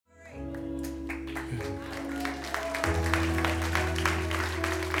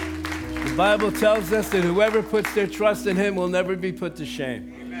The Bible tells us that whoever puts their trust in him will never be put to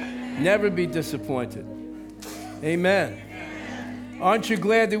shame. Amen. Never be disappointed. Amen. Amen. Aren't you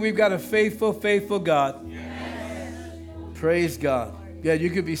glad that we've got a faithful, faithful God? Yes. Praise God. Yeah, you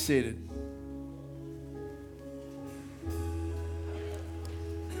could be seated.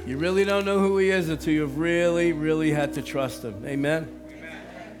 You really don't know who he is until you've really, really had to trust him. Amen?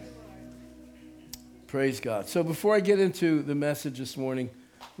 Amen. Praise God. So before I get into the message this morning,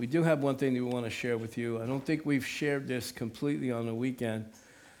 we do have one thing that we want to share with you. I don't think we've shared this completely on the weekend.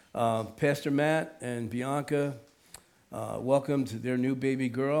 Pastor Matt and Bianca welcomed their new baby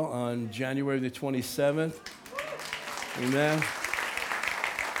girl on January the 27th. Amen.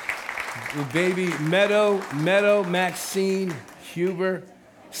 The baby Meadow Maxine Huber,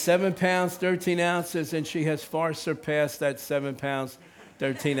 7 pounds, 13 ounces, and she has far surpassed that 7 pounds,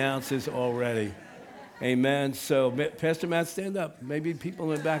 13 ounces already. Amen. So, Pastor Matt, stand up. Maybe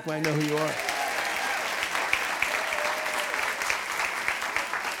people in the back might know who you are.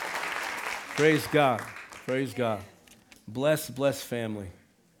 Praise God. Praise God. Bless family.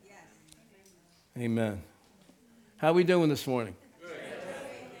 Amen. How we doing this morning? Good.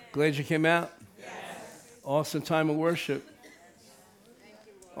 Glad you came out? Yes. Awesome time of worship.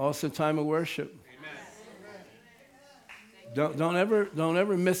 Awesome time of worship. Don't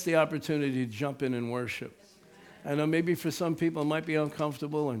ever miss the opportunity to jump in and worship. I know maybe for some people it might be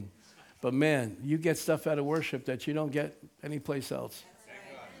uncomfortable, but man, you get stuff out of worship that you don't get anyplace else.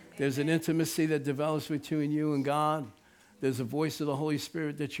 There's an intimacy that develops between you and God. There's a voice of the Holy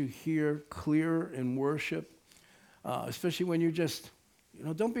Spirit that you hear clear in worship, especially when you're just,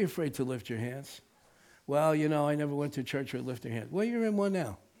 don't be afraid to lift your hands. Well, I never went to church where I lift your hands. Well, you're in one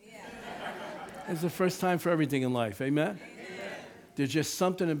now. Yeah. It's the first time for everything in life. Amen? There's just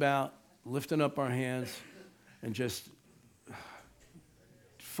something about lifting up our hands and just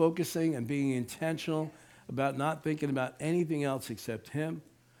focusing and being intentional about not thinking about anything else except him,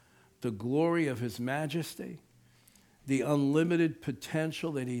 the glory of his majesty, the unlimited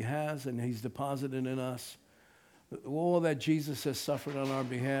potential that he has and he's deposited in us, all that Jesus has suffered on our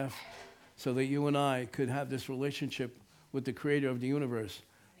behalf so that you and I could have this relationship with the creator of the universe.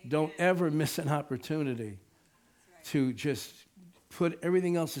 Don't ever miss an opportunity to just put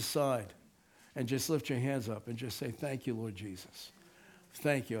everything else aside and just lift your hands up and just say, thank you, Lord Jesus.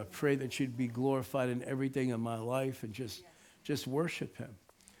 Thank you. I pray that you'd be glorified in everything in my life and just worship him.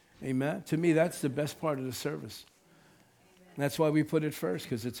 Amen. To me, that's the best part of the service. And that's why we put it first,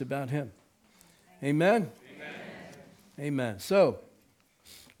 because it's about him. Amen? Amen. Amen. So,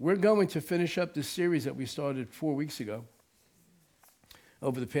 we're going to finish up this series that we started 4 weeks ago.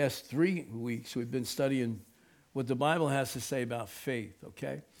 Over the past 3 weeks, we've been studying what the Bible has to say about faith,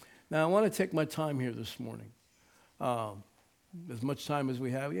 okay? Now, I want to take my time here this morning. As much time as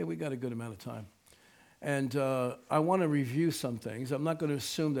we have. Yeah, we got a good amount of time. And I want to review some things. I'm not going to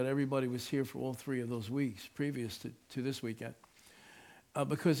assume that everybody was here for all 3 of those weeks previous to this weekend,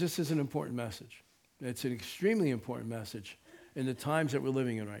 because this is an important message. It's an extremely important message in the times that we're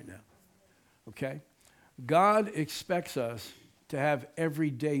living in right now, okay? God expects us to have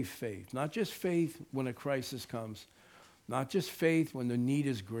everyday faith, not just faith when a crisis comes, not just faith when the need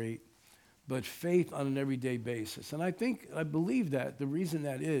is great, but faith on an everyday basis. And I believe that the reason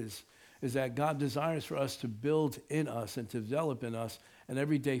that is that God desires for us to build in us and to develop in us an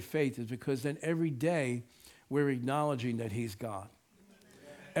everyday faith is because then every day we're acknowledging that he's God.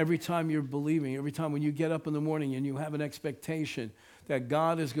 Every time you're believing, every time when you get up in the morning and you have an expectation that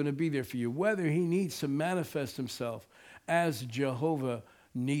God is going to be there for you, whether he needs to manifest himself as Jehovah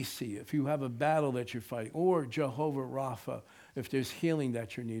Nisi, if you have a battle that you're fighting, or Jehovah Rapha, if there's healing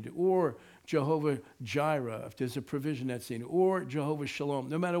that you're needed, or Jehovah Jireh, if there's a provision that's needed, or Jehovah Shalom.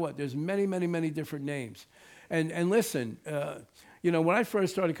 No matter what, there's many, many, many different names. And listen, when I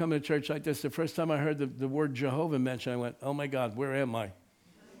first started coming to church like this, the first time I heard the word Jehovah mentioned, I went, oh my God, where am I?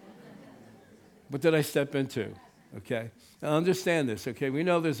 What did I step into? Okay? Now understand this, okay? We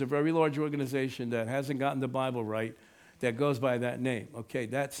know there's a very large organization that hasn't gotten the Bible right that goes by that name, okay?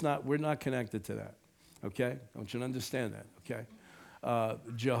 We're not connected to that, okay? I want you to understand that, okay?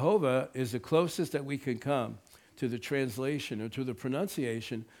 Jehovah is the closest that we can come to the translation or to the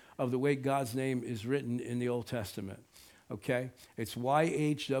pronunciation of the way God's name is written in the Old Testament, okay? It's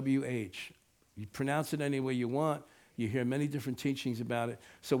YHWH. You pronounce it any way you want. You hear many different teachings about it.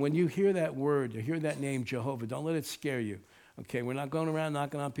 So when you hear that word, you hear that name, Jehovah, don't let it scare you, okay? We're not going around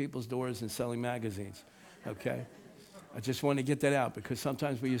knocking on people's doors and selling magazines, okay? I just want to get that out because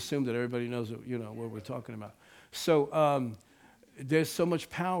sometimes we assume that everybody knows, what we're talking about. So there's so much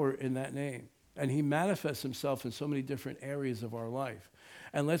power in that name, and he manifests himself in so many different areas of our life.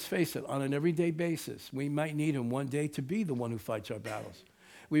 And let's face it, on an everyday basis, we might need him one day to be the one who fights our battles.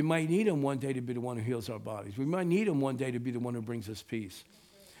 We might need him one day to be the one who heals our bodies. We might need him one day to be the one who brings us peace.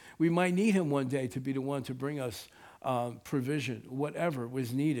 We might need him one day to be the one to bring us provision, whatever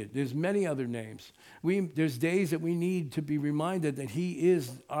was needed. There's many other names. There's days that we need to be reminded that he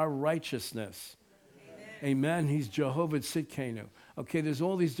is our righteousness. Amen. He's Jehovah Tzidkenu. Okay, there's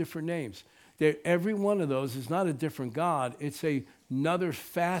all these different names. Every one of those is not a different God. It's another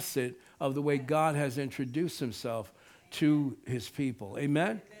facet of the way God has introduced himself to his people.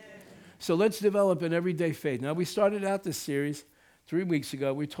 Amen? So let's develop an everyday faith. Now, we started out this series 3 weeks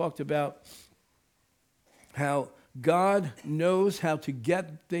ago. We talked about how God knows how to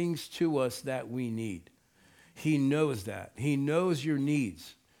get things to us that we need. He knows that. He knows your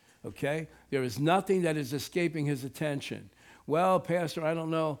needs. Okay? There is nothing that is escaping his attention. Well, Pastor, I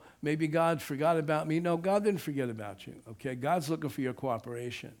don't know. Maybe God forgot about me. No, God didn't forget about you. Okay? God's looking for your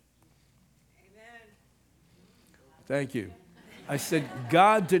cooperation. Amen. Thank you. I said,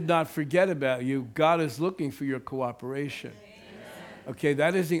 God did not forget about you. God is looking for your cooperation. Amen. Okay?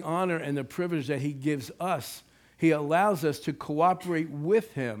 That is the honor and the privilege that he gives us. He allows us to cooperate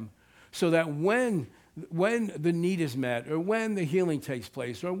with him so that when the need is met, or when the healing takes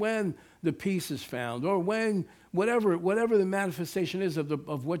place, or when the peace is found, or when whatever the manifestation is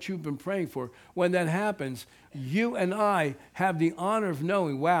of what you've been praying for, when that happens, you and I have the honor of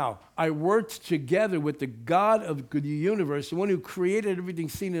knowing, wow, I worked together with the God of the universe, the one who created everything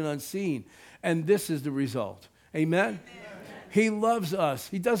seen and unseen, and this is the result. Amen? He loves us.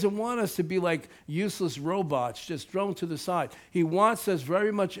 He doesn't want us to be like useless robots just thrown to the side. He wants us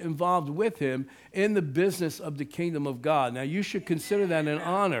very much involved with him in the business of the kingdom of God. Now, you should consider that an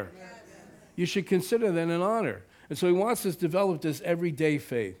honor. You should consider that an honor. And so he wants us to develop this everyday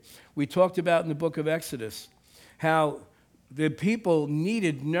faith. We talked about in the book of Exodus how the people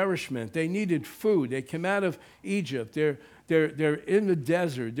needed nourishment. They needed food. They came out of Egypt. They're in the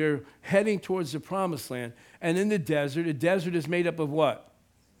desert. They're heading towards the promised land. And in the desert is made up of what?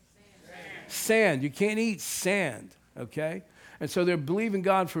 Sand. You can't eat sand, okay? And so they're believing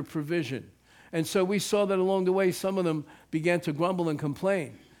God for provision. And so we saw that along the way, some of them began to grumble and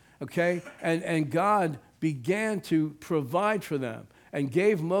complain, okay? And God began to provide for them and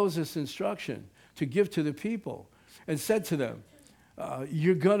gave Moses instruction to give to the people and said to them,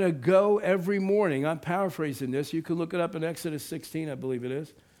 you're going to go every morning. I'm paraphrasing this. You can look it up in Exodus 16, I believe it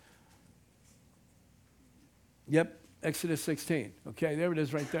is. Yep, Exodus 16. Okay, there it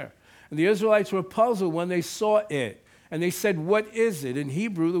is right there. And the Israelites were puzzled when they saw it. And they said, what is it? In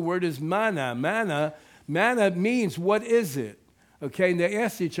Hebrew, the word is manna. Manna means, what is it? Okay, and they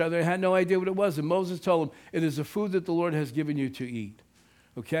asked each other, had no idea what it was. And Moses told them, it is the food that the Lord has given you to eat.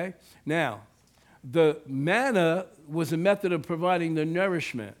 Okay? Now, the manna was a method of providing the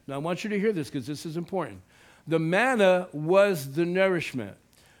nourishment. Now, I want you to hear this because this is important. The manna was the nourishment.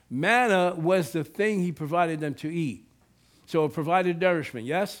 Manna was the thing he provided them to eat. So it provided nourishment,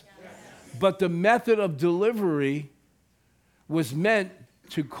 yes? Yes. But the method of delivery was meant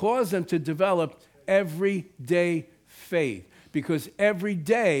to cause them to develop everyday faith. Because every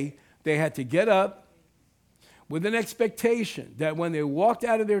day they had to get up with an expectation that when they walked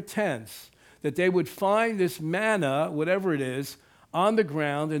out of their tents, that they would find this manna, whatever it is, on the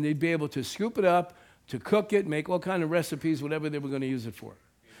ground, and they'd be able to scoop it up, to cook it, make all kinds of recipes, whatever they were going to use it for.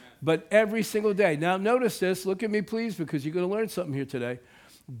 But every single day. Now, notice this. Look at me, please, because you're going to learn something here today.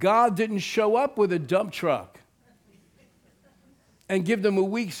 God didn't show up with a dump truck and give them a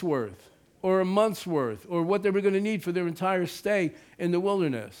week's worth or a month's worth or what they were going to need for their entire stay in the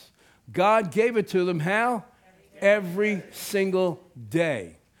wilderness. God gave it to them how? Every single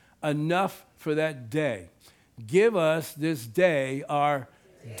day. Enough for that day. Give us this day our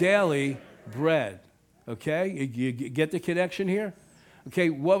daily bread. Okay? You get the connection here?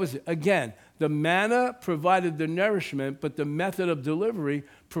 Okay, what was it? Again, the manna provided the nourishment, but the method of delivery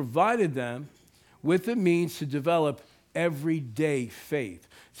provided them with the means to develop everyday faith.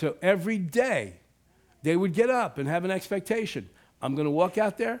 So every day, they would get up and have an expectation. I'm going to walk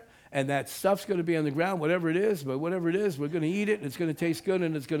out there, and that stuff's going to be on the ground, whatever it is, but whatever it is, we're going to eat it, and it's going to taste good,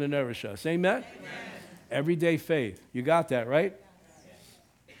 and it's going to nourish us. Amen? Amen. Everyday faith. You got that, right?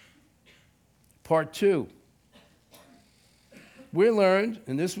 Part 2. We learned,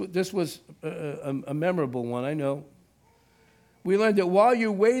 and this was a memorable one, I know. We learned that while you're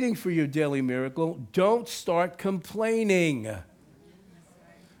waiting for your daily miracle, don't start complaining.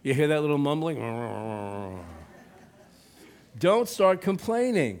 You hear that little mumbling? Don't start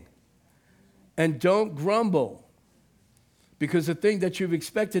complaining. And don't grumble. Because the thing that you've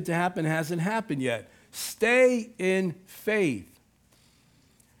expected to happen hasn't happened yet. Stay in faith.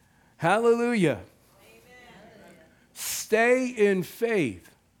 Hallelujah. Amen. Stay in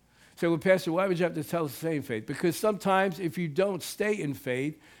faith. So, well, Pastor, why would you have to tell us to stay in faith? Because sometimes if you don't stay in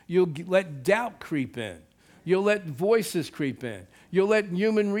faith, you'll let doubt creep in. You'll let voices creep in. You'll let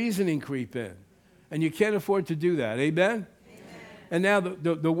human reasoning creep in. And you can't afford to do that. Amen? Amen. And now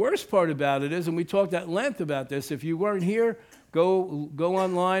the worst part about it is, and we talked at length about this, if you weren't here, go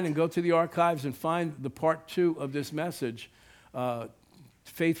online and go to the archives and find the part 2 of this message,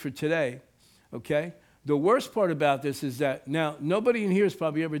 Faith for Today, okay? The worst part about this is that, now, nobody in here has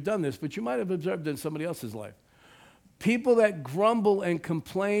probably ever done this, but you might have observed it in somebody else's life. People that grumble and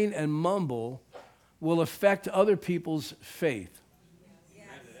complain and mumble will affect other people's faith. Yes.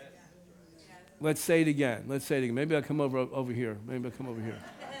 Let's say it again. Maybe I'll come over here.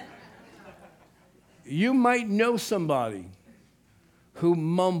 You might know somebody who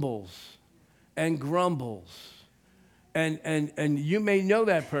mumbles and grumbles. And you may know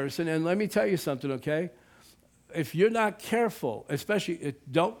that person, and let me tell you something, okay? If you're not careful, especially,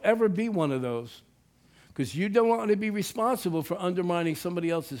 don't ever be one of those, because you don't want to be responsible for undermining somebody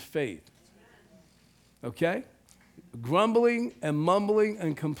else's faith, okay? Grumbling and mumbling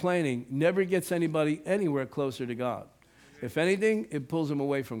and complaining never gets anybody anywhere closer to God. If anything, it pulls them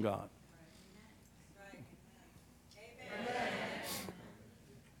away from God.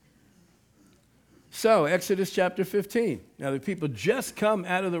 So, Exodus chapter 15. Now, the people just come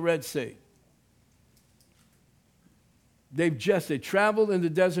out of the Red Sea. They traveled in the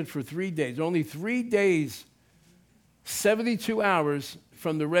desert for 3 days. Only 3 days, 72 hours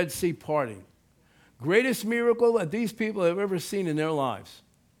from the Red Sea parting. Greatest miracle that these people have ever seen in their lives.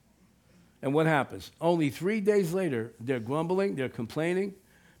 And what happens? Only 3 days later, they're grumbling, they're complaining,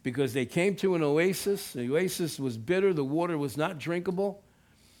 because they came to an oasis. The oasis was bitter, the water was not drinkable.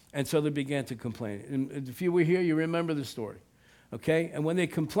 And so they began to complain. And if you were here, you remember the story. Okay? And when they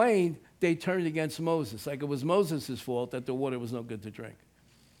complained, they turned against Moses. Like it was Moses' fault that the water was no good to drink.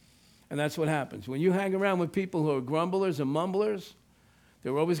 And that's what happens. When you hang around with people who are grumblers and mumblers,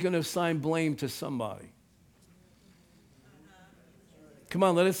 they're always going to assign blame to somebody. Come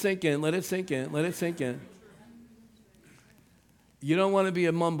on, let it sink in. You don't want to be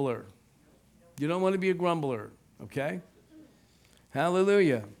a mumbler. You don't want to be a grumbler. Okay?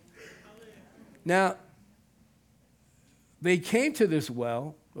 Hallelujah. Now, they came to this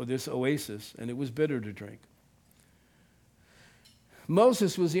well, or this oasis, and it was bitter to drink.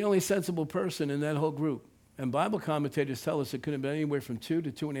 Moses was the only sensible person in that whole group. And Bible commentators tell us it could have been anywhere from 2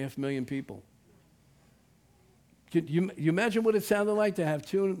 to 2.5 million people. Can you imagine what it sounded like to have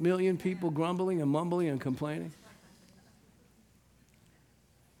 2 million people grumbling and mumbling and complaining?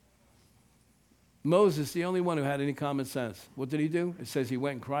 Moses, the only one who had any common sense. What did he do? It says he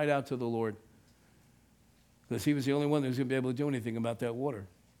went and cried out to the Lord. Because he was the only one that was going to be able to do anything about that water.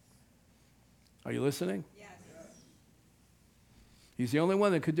 Are you listening? Yes. He's the only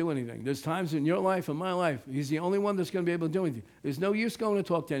one that could do anything. There's times in your life and my life, he's the only one that's going to be able to do anything. There's no use going to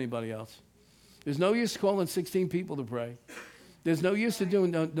talk to anybody else. There's no use calling 16 people to pray. There's no use to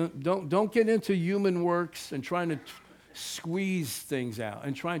doing, don't get into human works and trying to squeeze things out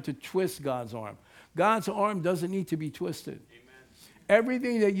and trying to twist God's arm. God's arm doesn't need to be twisted. Amen.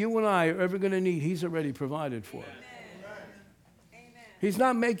 Everything that you and I are ever going to need, he's already provided for. Amen. He's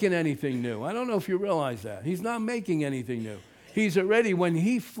not making anything new. I don't know if you realize that. He's not making anything new. He's already, when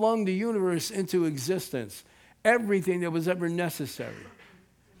he flung the universe into existence, everything that was ever necessary,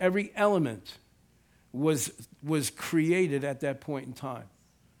 every element was created at that point in time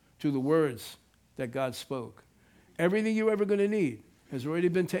through the words that God spoke. Everything you're ever going to need has already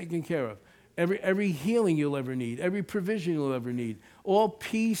been taken care of. Every healing you'll ever need, every provision you'll ever need, all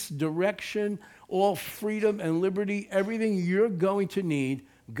peace, direction, all freedom and liberty, everything you're going to need,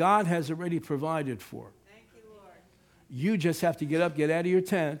 God has already provided for. Thank you, Lord. You just have to get up, get out of your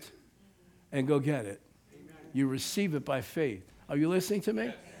tent, and go get it. Amen. You receive it by faith. Are you listening to me?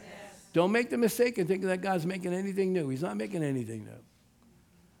 Yes. Don't make the mistake of thinking that God's making anything new. He's not making anything new.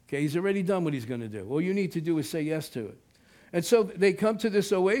 Okay, he's already done what he's going to do. All you need to do is say yes to it. And so they come to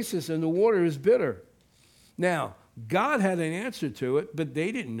this oasis, and the water is bitter. Now, God had an answer to it, but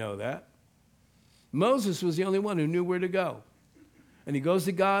they didn't know that. Moses was the only one who knew where to go. And he goes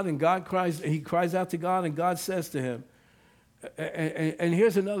to God, and he cries out to God, and God says to him, and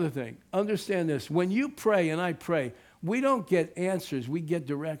here's another thing. Understand this. When you pray and I pray, we don't get answers, we get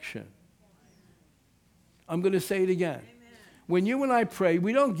direction. I'm going to say it again. Amen. When you and I pray,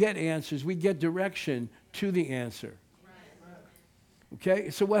 we don't get answers, we get direction to the answer. Okay,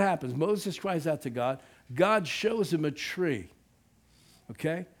 so what happens? Moses cries out to God. God shows him a tree.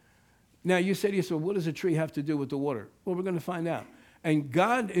 Okay? Now you say to yourself, what does a tree have to do with the water? Well, we're going to find out. And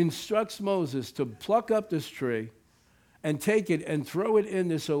God instructs Moses to pluck up this tree and take it and throw it in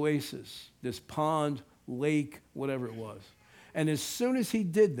this oasis, this pond, lake, whatever it was. And as soon as he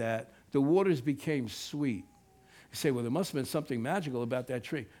did that, the waters became sweet. You say, well, there must have been something magical about that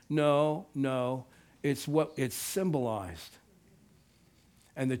tree. No, it's what it symbolized.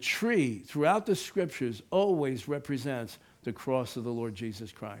 And the tree, throughout the scriptures, always represents the cross of the Lord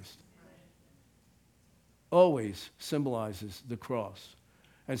Jesus Christ. Always symbolizes the cross.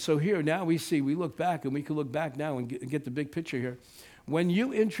 And so here, now we look back, and we can look back now and get the big picture here. When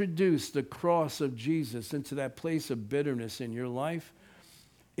you introduce the cross of Jesus into that place of bitterness in your life,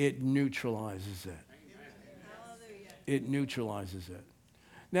 it neutralizes it. It neutralizes it.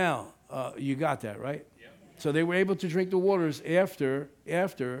 Now, you got that, right? Yep. So they were able to drink the waters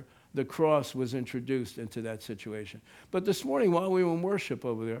after the cross was introduced into that situation. But this morning, while we were in worship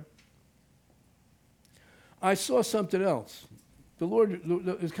over there, I saw something else. The Lord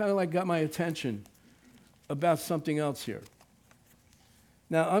is kind of like got my attention about something else here.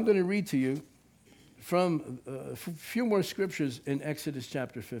 Now, I'm going to read to you from a few more scriptures in Exodus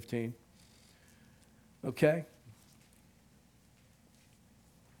chapter 15. Okay?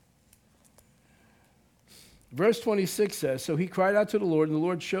 Verse 26 says, so he cried out to the Lord, and the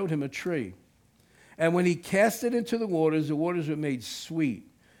Lord showed him a tree. And when he cast it into the waters were made sweet.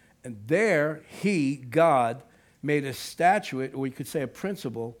 And there he, God, made a statute, or we could say a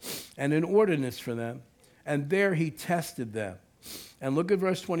principle, and an ordinance for them. And there he tested them. And look at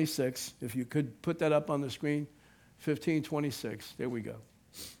verse 26. If you could put that up on the screen. 15:26. There we go.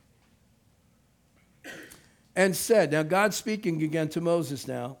 And said, now God's speaking again to Moses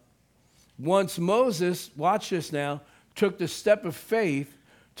now. Once Moses, watch this now, took the step of faith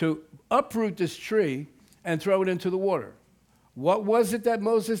to uproot this tree and throw it into the water. What was it that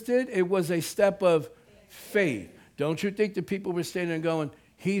Moses did? It was a step of faith. Don't you think the people were standing there going,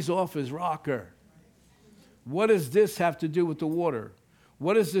 he's off his rocker? What does this have to do with the water?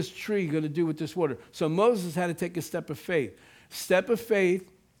 What is this tree going to do with this water? So Moses had to take a step of faith. Step of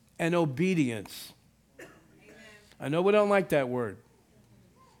faith and obedience. Amen. I know we don't like that word.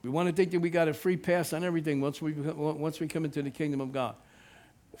 We want to think that we got a free pass on everything once we come into the kingdom of God.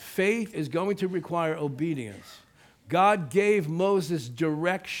 Faith is going to require obedience. God gave Moses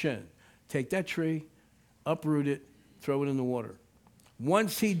direction. Take that tree, uproot it, throw it in the water.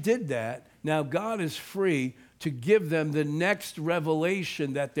 Once he did that, now God is free to give them the next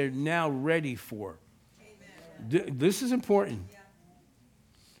revelation that they're now ready for. This is important. Yeah.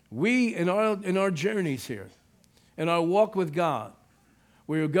 We, in our journeys here, in our walk with God,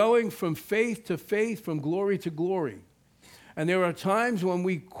 we are going from faith to faith, from glory to glory. And there are times when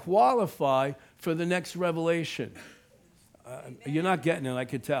we qualify for the next revelation. You're not getting it, I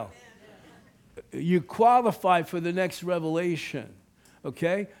could tell. You qualify for the next revelation.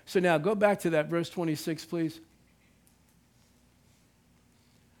 Okay? So now go back to that verse 26, please.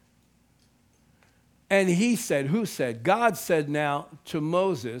 And he said, who said? God said now to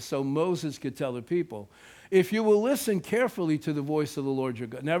Moses, so Moses could tell the people, if you will listen carefully to the voice of the Lord your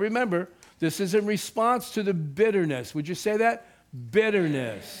God. Now remember, this is in response to the bitterness. Would you say that?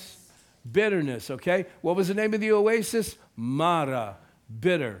 Bitterness. Bitterness, okay? What was the name of the oasis? Mara,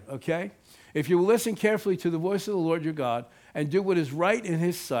 bitter, okay? If you will listen carefully to the voice of the Lord your God and do what is right in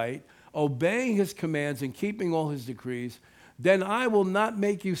his sight, obeying his commands and keeping all his decrees, then I will not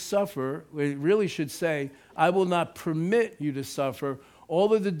make you suffer. It really should say, I will not permit you to suffer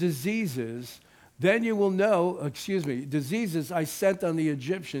all of the diseases. Then you will know, diseases I sent on the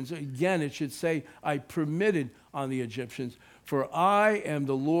Egyptians. Again, it should say, I permitted on the Egyptians. For I am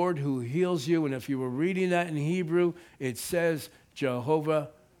the Lord who heals you. And if you were reading that in Hebrew, it says Jehovah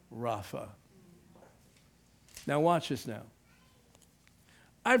Rapha. Now watch this now.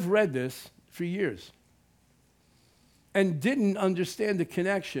 I've read this for years and didn't understand the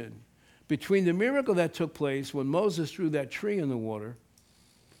connection between the miracle that took place when Moses threw that tree in the water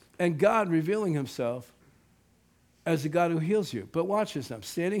and God revealing himself as the God who heals you. But watch this now. I'm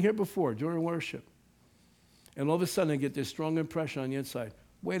standing here before during worship, and all of a sudden I get this strong impression on the inside.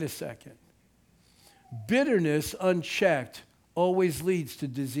 Wait a second. Bitterness unchecked always leads to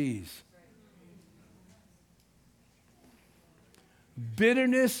disease.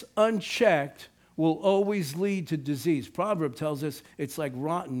 Bitterness unchecked will always lead to disease. Proverb tells us it's like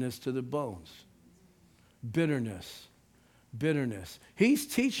rottenness to the bones. Bitterness. Bitterness. He's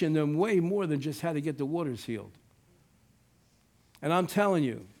teaching them way more than just how to get the waters healed. And I'm telling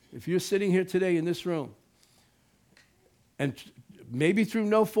you, if you're sitting here today in this room, and maybe through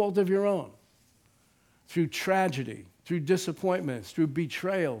no fault of your own, through tragedy, through disappointments, through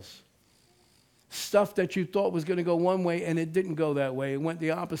betrayals, stuff that you thought was going to go one way and it didn't go that way. It went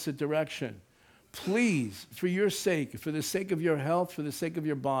the opposite direction. Please, for your sake, for the sake of your health, for the sake of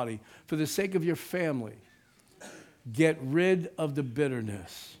your body, for the sake of your family, get rid of the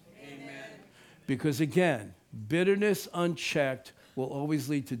bitterness. Amen. Because again, bitterness unchecked will always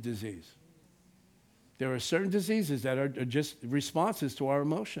lead to disease. There are certain diseases that are just responses to our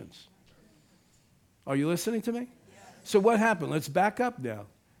emotions. Are you listening to me? Yes. So what happened? Let's back up now.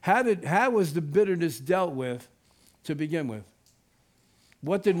 How was the bitterness dealt with to begin with?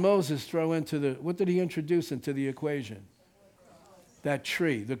 What did Moses what did he introduce into the equation? That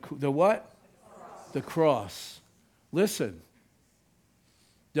tree. The what? The cross. Listen,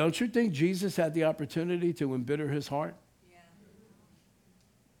 don't you think Jesus had the opportunity to embitter his heart? Yeah.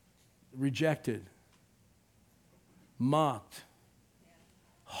 Rejected, mocked,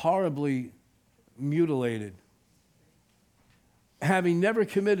 horribly mutilated, having never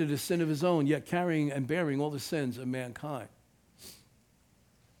committed a sin of his own, yet carrying and bearing all the sins of mankind.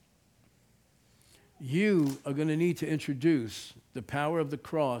 You are going to need to introduce the power of the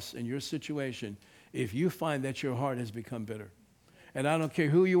cross in your situation if you find that your heart has become bitter. And I don't care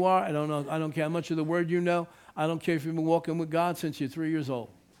who you are. I don't care how much of the word you know. I don't care if you've been walking with God since you're 3 years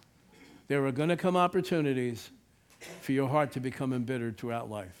old. There are going to come opportunities for your heart to become embittered throughout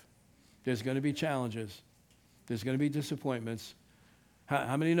life. There's going to be challenges. There's going to be disappointments.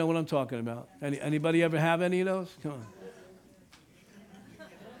 How many know what I'm talking about? Anybody ever have any of those? Come on.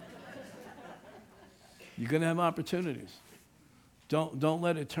 You're going to have opportunities. Don't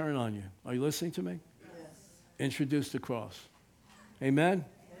let it turn on you. Are you listening to me? Yes. Introduce the cross. Amen? Amen?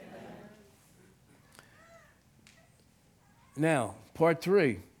 Now, part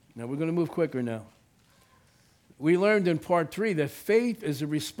 3. Now, we're going to move quicker now. We learned in part 3 that faith is a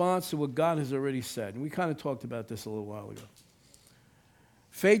response to what God has already said. And we kind of talked about this a little while ago.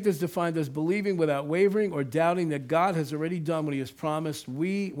 Faith is defined as believing without wavering or doubting that God has already done what he has promised.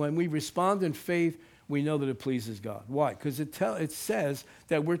 When we respond in faith, we know that it pleases God. Why? Because it says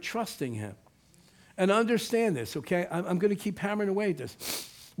that we're trusting him. And understand this, okay? I'm going to keep hammering away at this.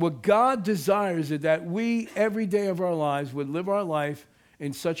 What God desires is that we, every day of our lives, would live our life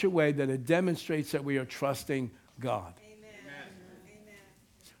in such a way that it demonstrates that we are trusting God. Amen. Amen.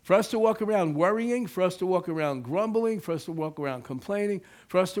 For us to walk around worrying, for us to walk around grumbling, for us to walk around complaining,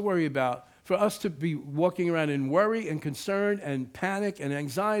 for us to be walking around in worry and concern and panic and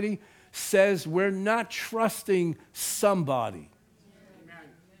anxiety, says we're not trusting somebody. Amen.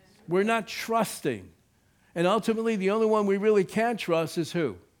 We're not trusting. And ultimately, the only one we really can trust is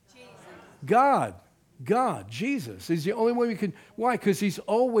who? Jesus. God, Jesus. He's the only one we can. Why? Because he's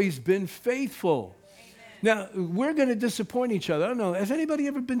always been faithful. Amen. Now, we're going to disappoint each other. I don't know. Has anybody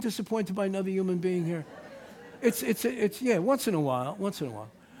ever been disappointed by another human being here? It's once in a while.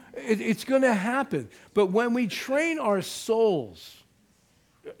 It's going to happen. But when we train our souls,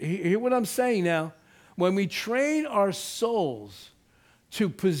 hear what I'm saying now. When we train our souls to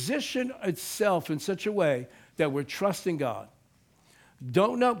position itself in such a way that we're trusting God,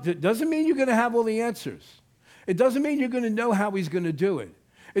 it doesn't mean you're going to have all the answers. It doesn't mean you're going to know how he's going to do it.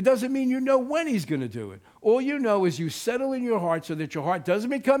 It doesn't mean you know when he's going to do it. All you know is you settle in your heart so that your heart doesn't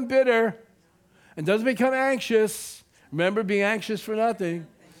become bitter and doesn't become anxious. Remember, be anxious for nothing,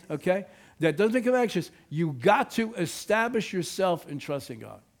 okay? That doesn't become anxious. You got to establish yourself in trusting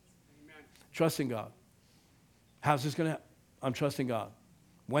God. Amen. Trusting God. How's this going to happen? I'm trusting God.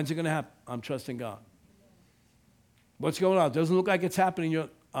 When's it going to happen? I'm trusting God. What's going on? It doesn't look like it's happening.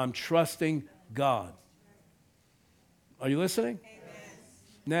 I'm trusting God. Are you listening? Amen.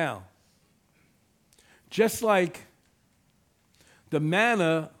 Now, just like the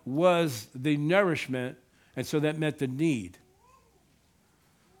manna was the nourishment, and so that met the need.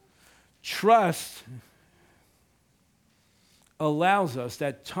 Trust allows us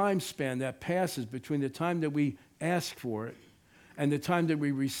that time span that passes between the time that we ask for it and the time that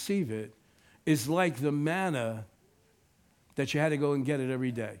we receive it is like the manna that you had to go and get it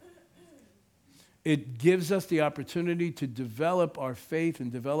every day. It gives us the opportunity to develop our faith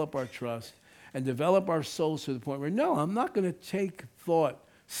and develop our trust and develop our souls to the point where, no, I'm not going to take thought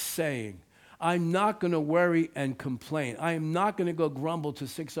saying, I'm not going to worry and complain. I am not going to go grumble to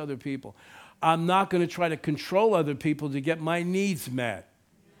 6 other people. I'm not going to try to control other people to get my needs met.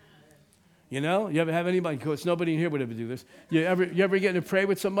 You know, you ever have anybody, of course, nobody in here would ever do this. You ever get to pray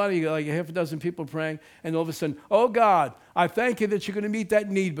with somebody, you got like a half a dozen people praying, and all of a sudden, oh God, I thank you that you're going to meet that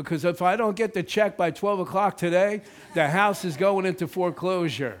need, because if I don't get the check by 12 o'clock today, the house is going into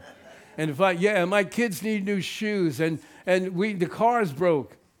foreclosure. And my kids need new shoes, and the car's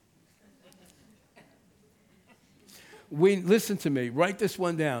broke. Listen to me, write this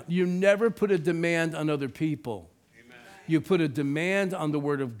one down. You never put a demand on other people. Amen. You put a demand on the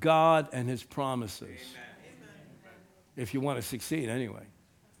Word of God and His promises. Amen. If you want to succeed anyway.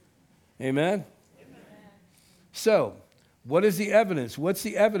 Amen? Amen? So, what is the evidence? What's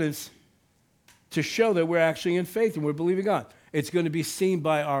the evidence to show that we're actually in faith and we're believing God? It's going to be seen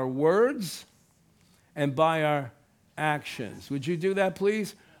by our words and by our actions. Would you do that,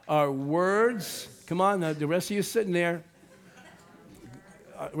 please? Our words. Come on, now, the rest of you sitting there.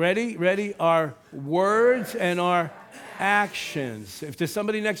 Ready? Our words and our actions. If there's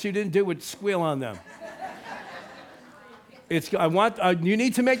somebody next to you who didn't do it, squeal on them. You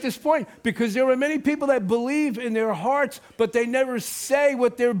need to make this point because there are many people that believe in their hearts, but they never say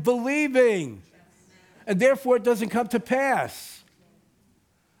what they're believing. And therefore, it doesn't come to pass.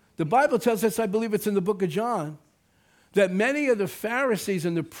 The Bible tells us, I believe it's in the book of John, that many of the Pharisees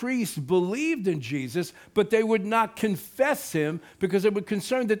and the priests believed in Jesus, but they would not confess him because they were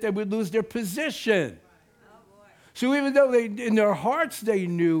concerned that they would lose their position. So even though in their hearts they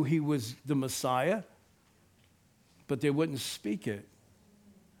knew he was the Messiah, but they wouldn't speak it.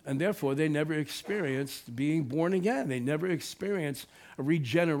 And therefore, they never experienced being born again. They never experienced a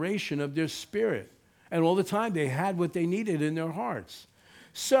regeneration of their spirit. And all the time, they had what they needed in their hearts.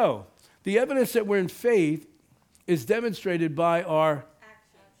 So, the evidence that we're in faith is demonstrated by our...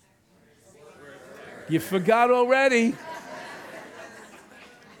 You forgot already.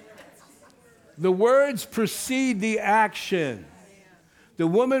 The words precede the action. The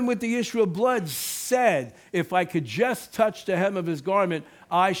woman with the issue of blood said, if I could just touch the hem of his garment,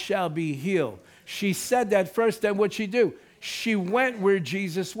 I shall be healed. She said that first, then what'd she do? She went where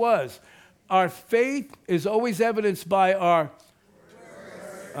Jesus was. Our faith is always evidenced by our...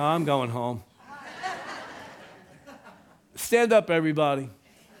 Oh, I'm going home. Stand up, everybody.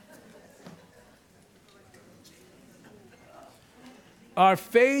 Our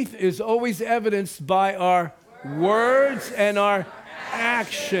faith is always evidenced by our words and our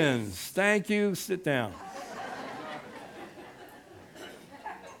actions. Thank you. Sit down.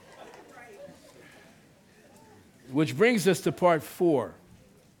 Which brings us to part 4,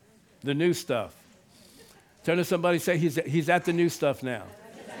 the new stuff. Turn to somebody and say, he's at the new stuff now.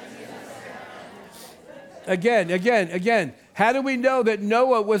 Again. How do we know that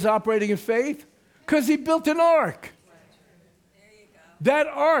Noah was operating in faith? Because he built an ark. That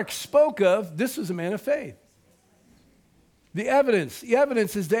ark spoke of, this was a man of faith. The evidence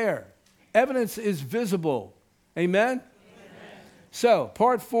is there. Evidence is visible. Amen? Amen? So,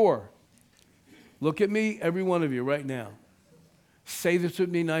 part 4. Look at me, every one of you, right now. Say this with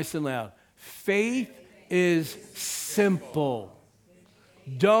me nice and loud. Faith is simple.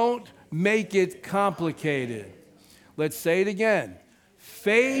 Don't make it complicated. Let's say it again.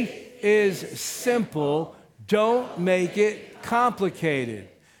 Faith is simple. Don't make it complicated.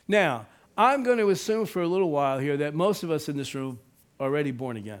 Now, I'm going to assume for a little while here that most of us in this room are already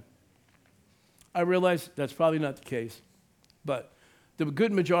born again. I realize that's probably not the case, but the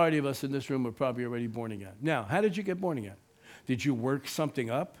good majority of us in this room are probably already born again. Now, how did you get born again? Did you work something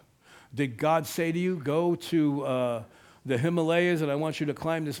up? Did God say to you, go to the Himalayas and I want you to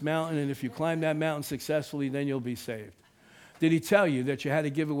climb this mountain, and if you climb that mountain successfully, then you'll be saved? Did he tell you that you had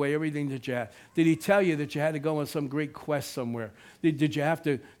to give away everything that you had? Did he tell you that you had to go on some great quest somewhere? Did you have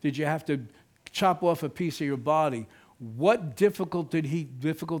to chop off a piece of your body? What difficult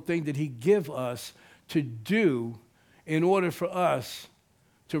thing did he give us to do in order for us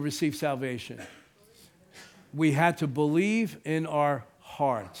to receive salvation? We had to believe in our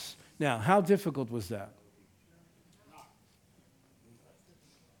hearts. Now, how difficult was that?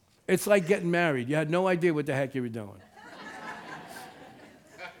 It's like getting married. You had no idea what the heck you were doing.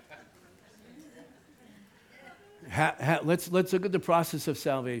 Let's look at the process of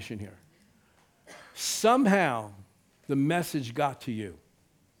salvation here. Somehow, the message got to you.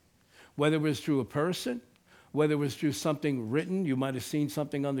 Whether it was through a person, whether it was through something written, you might have seen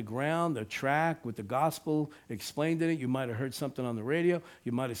something on the ground, a track with the gospel explained in it. You might have heard something on the radio.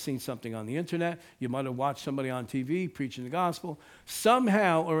 You might have seen something on the internet. You might have watched somebody on TV preaching the gospel.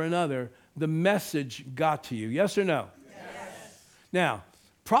 Somehow or another, the message got to you. Yes or no? Yes. Now,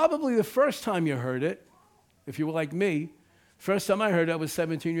 probably the first time you heard it, if you were like me, first time I heard it, I was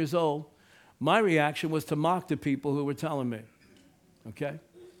 17 years old. My reaction was to mock the people who were telling me. Okay?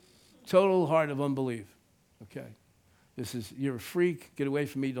 Total heart of unbelief. Okay? You're a freak. Get away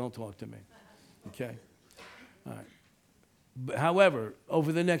from me. Don't talk to me. Okay? All right. But, however,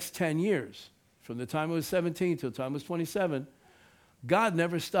 over the next 10 years, from the time I was 17 till the time I was 27, God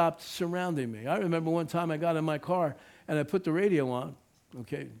never stopped surrounding me. I remember one time I got in my car and I put the radio on,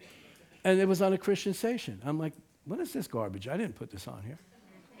 okay, and it was on a Christian station. I'm like, what is this garbage? I didn't put this on here.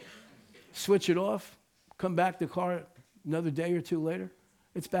 Switch it off, come back to the car another day or two later,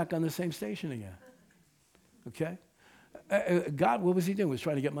 it's back on the same station again. Okay? God, what was he doing? He was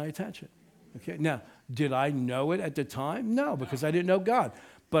trying to get my attention. Okay? Now, did I know it at the time? No, because I didn't know God.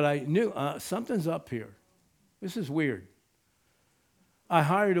 But I knew something's up here. This is weird. I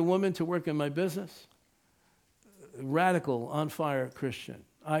hired a woman to work in my business. Radical, on fire Christian.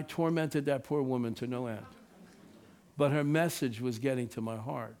 I tormented that poor woman to no end. But her message was getting to my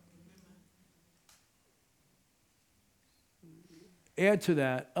heart. Add to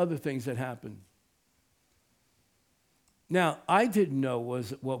that other things that happened. Now, I didn't know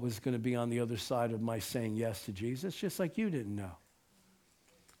what was going to be on the other side of my saying yes to Jesus, just like you didn't know.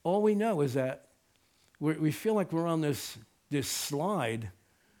 All we know is that we feel like we're on this slide,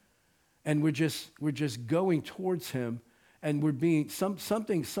 and we're just going towards him, and we're being some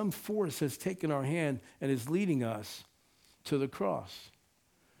force has taken our hand and is leading us to the cross.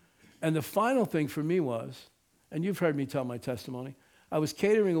 And the final thing for me was, and you've heard me tell my testimony, I was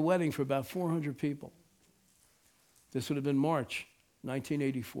catering a wedding for about 400 people. This would have been March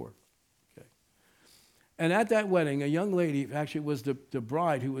 1984. Okay. And at that wedding, a young lady, actually was the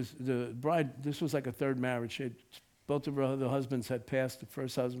bride, this was like a third marriage. Both of the husbands had passed, the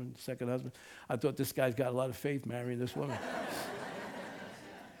first husband, second husband. I thought, this guy's got a lot of faith marrying this woman.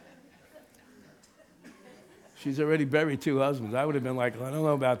 She's already buried 2 husbands. I would have been like, I don't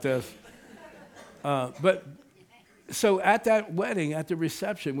know about this. But so at that wedding, at the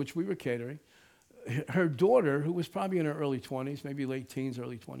reception, which we were catering, her daughter, who was probably in her early 20s, maybe late teens,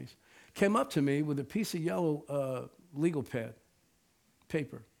 early 20s, came up to me with a piece of yellow legal pad,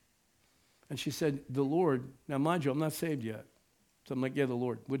 paper. And she said, the Lord, now mind you, I'm not saved yet. So I'm like, yeah, the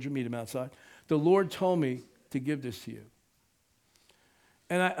Lord. Would you meet him outside? The Lord told me to give this to you.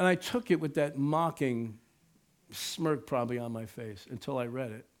 And I took it with that mocking smirk probably on my face until I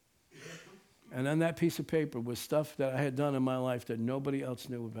read it. And on that piece of paper was stuff that I had done in my life that nobody else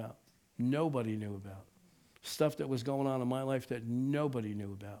knew about. Nobody knew about. Stuff that was going on in my life that nobody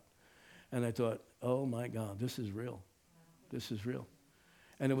knew about. And I thought, oh my God, this is real. This is real.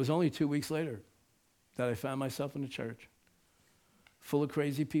 And it was only 2 weeks later that I found myself in a church full of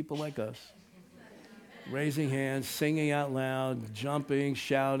crazy people like us, raising hands, singing out loud, jumping,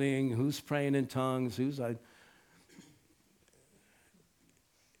 shouting, who's praying in tongues,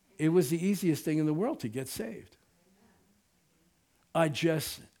 It was the easiest thing in the world to get saved. I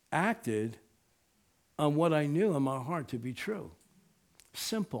just acted on what I knew in my heart to be true.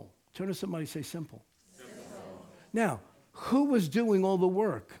 Simple. Turn to somebody and say simple. Simple. Now, who was doing all the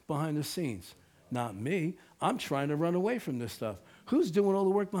work behind the scenes? Not me. I'm trying to run away from this stuff. Who's doing all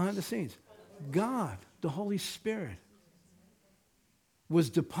the work behind the scenes? God, the Holy Spirit, was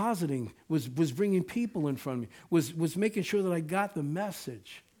depositing, was bringing people in front of me, was making sure that I got the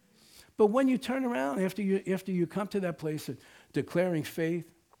message. But when you turn around, after you come to that place of declaring faith,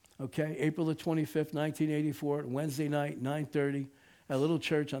 okay, April the 25th, 1984, Wednesday night, 9:30, at a little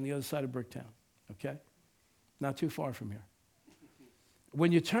church on the other side of Bricktown, okay? Not too far from here.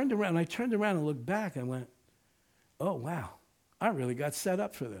 When you turned around, I turned around and looked back and went, oh, wow, I really got set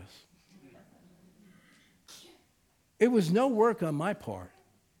up for this. It was no work on my part.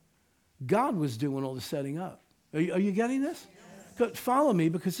 God was doing all the setting up. Are you getting this? Yes. Follow me,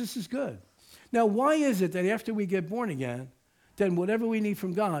 because this is good. Now, why is it that after we get born again, then whatever we need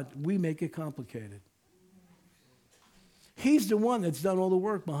from God, we make it complicated? He's the one that's done all the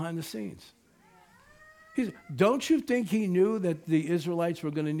work behind the scenes. Don't you think he knew that the Israelites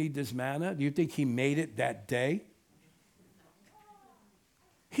were going to need this manna? Do you think he made it that day?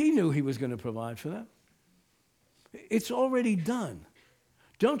 He knew he was going to provide for them. It's already done.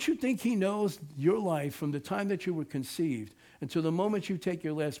 Don't you think he knows your life from the time that you were conceived until the moment you take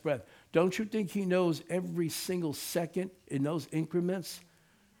your last breath? Don't you think he knows every single second in those increments?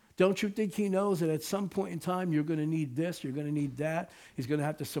 Don't you think he knows that at some point in time you're going to need this, you're going to need that? He's going to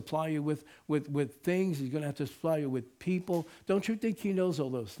have to supply you with things. He's going to have to supply you with people. Don't you think he knows all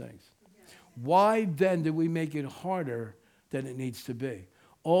those things? Yeah. Why then do we make it harder than it needs to be?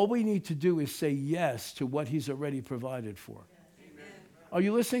 All we need to do is say yes to what he's already provided for. Yes. Are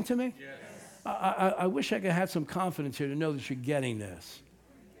you listening to me? Yes. I wish I could have some confidence here to know that you're getting this.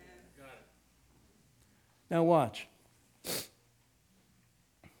 Got it. Now watch.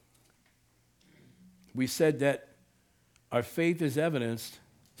 We said that our faith is evidenced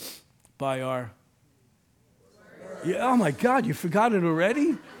by our... Yeah, oh my God, you forgot it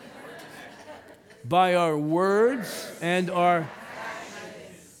already? By our words and our...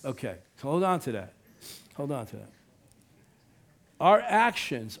 Okay, so hold on to that. Hold on to that. Our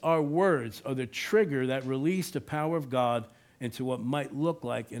actions, our words are the trigger that release the power of God into what might look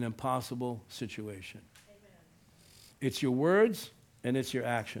like an impossible situation. Amen. It's your words and it's your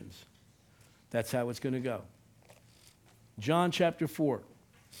actions. That's how it's going to go. John chapter 4,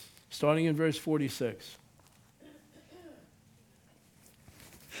 starting in verse 46.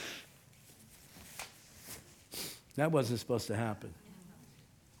 That wasn't supposed to happen.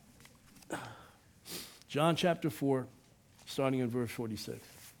 John chapter 4, starting in verse 46.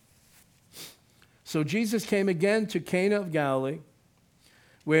 So Jesus came again to Cana of Galilee,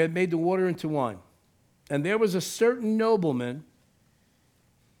 where he had made the water into wine. And there was a certain nobleman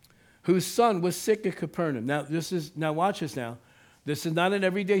whose son was sick at Capernaum. Now watch this now. This is not an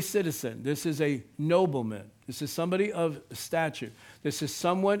everyday citizen. This is a nobleman. This is somebody of stature. This is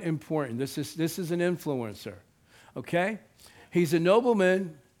someone important. This is an influencer. Okay? He's a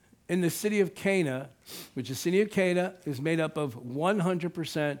nobleman in the city of Cana, which the city of Cana is made up of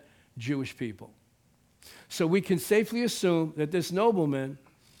 100% Jewish people. So we can safely assume that this nobleman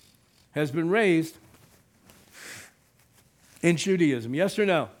has been raised in Judaism. Yes or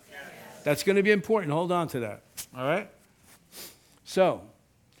no? Yes. That's going to be important. Hold on to that. All right? So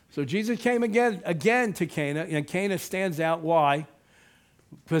Jesus came again to Cana, and Cana stands out. Why?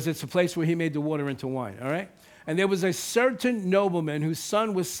 Because it's a place where he made the water into wine. All right? And there was a certain nobleman whose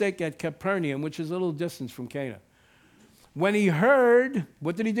son was sick at Capernaum, which is a little distance from Cana. When he heard,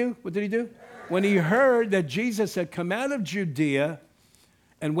 what did he do? When he heard that Jesus had come out of Judea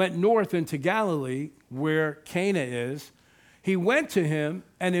and went north into Galilee, where Cana is, he went to him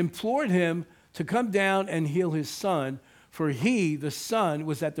and implored him to come down and heal his son, for he, the son,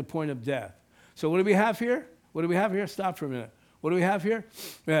 was at the point of death. So what do we have here? Stop for a minute. What do we have here?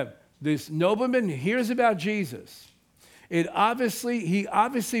 We have this nobleman hears about Jesus. He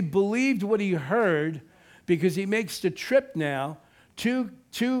obviously believed what he heard, because he makes the trip now to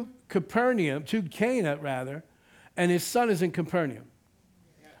Capernaum, to Cana rather, and his son is in Capernaum.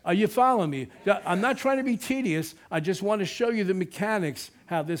 Are you following me? I'm not trying to be tedious. I just want to show you the mechanics,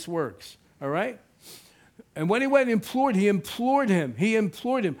 how this works. All right? And when he went and implored, he implored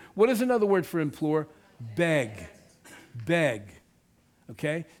him. What is another word for implore? Beg.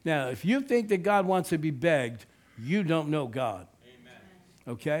 Okay? Now, if you think that God wants to be begged, you don't know God. Amen.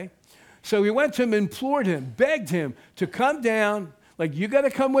 Okay? So he went to him, implored him, begged him to come down. Like, you got to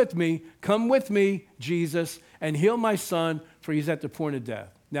come with me, Jesus, and heal my son, for he's at the point of death.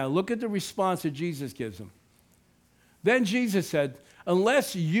 Now, look at the response that Jesus gives him. Then Jesus said,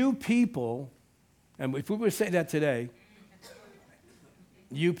 unless you people, and if we were to say that today,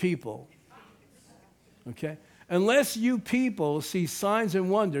 you people, okay? Unless you people see signs and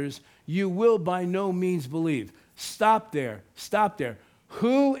wonders, you will by no means believe. Stop there.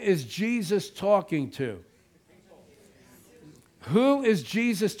 Who is Jesus talking to? Who is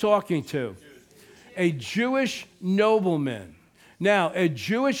Jesus talking to? A Jewish nobleman. Now, a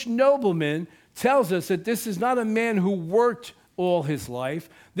Jewish nobleman tells us that this is not a man who worked all his life.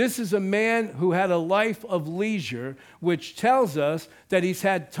 This is a man who had a life of leisure, which tells us that he's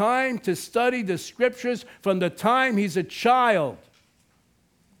had time to study the scriptures from the time he's a child.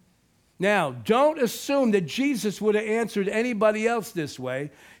 Now, don't assume that Jesus would have answered anybody else this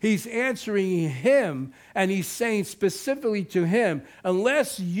way. He's answering him, and he's saying specifically to him,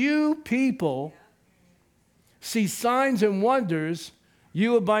 unless you people see signs and wonders,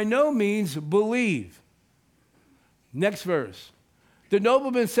 you will by no means believe. Next verse. The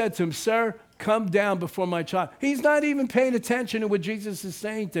nobleman said to him, sir, come down before my child. He's not even paying attention to what Jesus is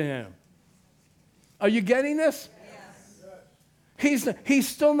saying to him. Are you getting this? Yes. He's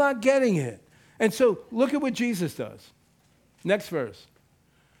still not getting it. And so look at what Jesus does. Next verse.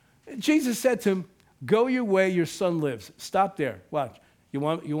 Jesus said to him, go your way, your son lives. Stop there. Watch. You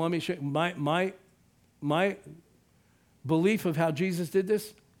want me to show you my belief of how Jesus did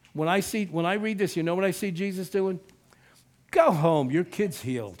this? When I read this, you know what I see Jesus doing? Go home. Your kid's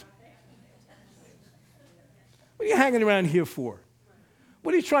healed. What are you hanging around here for?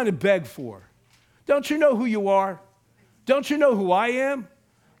 What are you trying to beg for? Don't you know who you are? Don't you know who I am?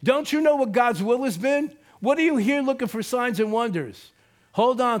 Don't you know what God's will has been? What are you here looking for signs and wonders?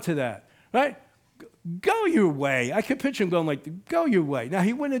 Hold on to that, right? Go your way. I could picture him going like, go your way. Now,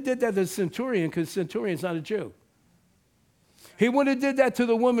 he wouldn't have did that to the centurion, because the centurion's not a Jew. He wouldn't have did that to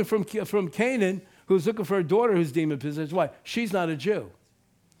the woman from Canaan who's looking for a daughter who's demon-possessed. Why? She's not a Jew.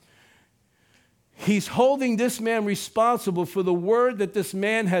 He's holding this man responsible for the word that this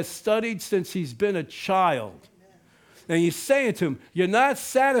man has studied since he's been a child. And he's saying to him, you're not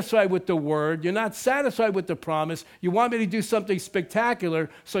satisfied with the word. You're not satisfied with the promise. You want me to do something spectacular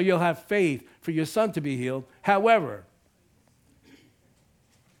so you'll have faith for your son to be healed. However,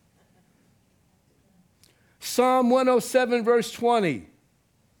 Psalm 107, verse 20,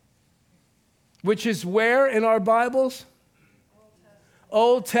 which is where in our Bibles?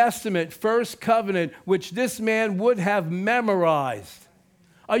 Old Testament, first covenant, which this man would have memorized.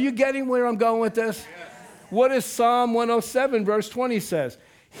 Are you getting where I'm going with this? Yes. What does Psalm 107, verse 20 says?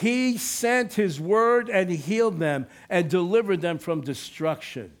 He sent his word and healed them and delivered them from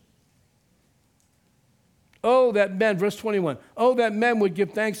destruction. Oh, that men, verse 21, oh, that men would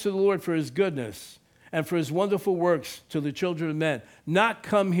give thanks to the Lord for his goodness and for his wonderful works to the children of men, not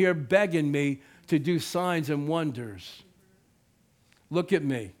come here begging me to do signs and wonders. Look at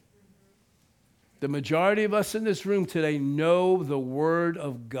me. The majority of us in this room today know the Word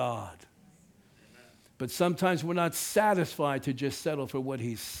of God. But sometimes we're not satisfied to just settle for what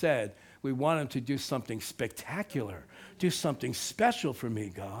He said. We want Him to do something spectacular. Do something special for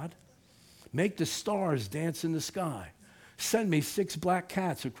me, God. Make the stars dance in the sky. Send me 6 black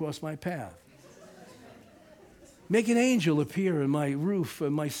cats across my path. Make an angel appear in my roof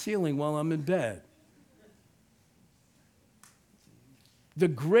and my ceiling while I'm in bed. The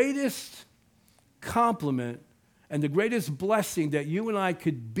greatest compliment and the greatest blessing that you and I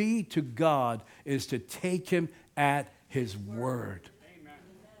could be to God is to take Him at His word. Amen.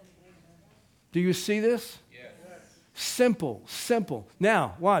 Do you see this? Yes. Simple, simple.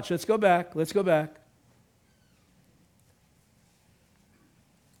 Now, watch. Let's go back.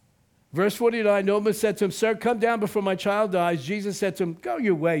 Verse 49, Naaman said to him, Sir, come down before my child dies. Jesus said to him, go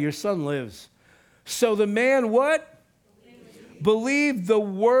your way, your son lives. So the man what? Believed the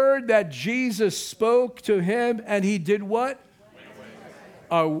word that Jesus spoke to him, and he did what?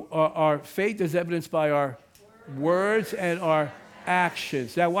 Our faith is evidenced by our words and our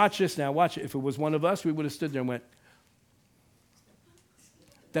actions. Now watch this now. Watch it. If it was one of us, we would have stood there and went,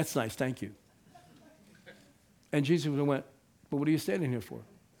 that's nice, thank you. And Jesus would have went, but what are you standing here for?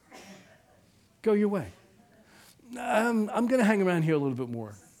 Go your way. I'm going to hang around here a little bit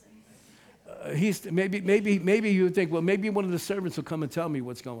more. Maybe you would think, well, maybe one of the servants will come and tell me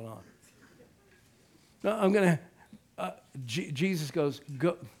what's going on. No, I'm going to, Jesus goes,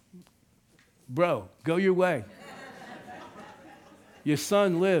 go, bro, go your way. Your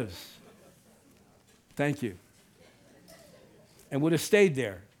son lives. Thank you. And would have stayed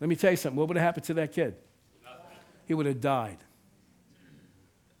there. Let me tell you something. What would have happened to that kid? He would have died.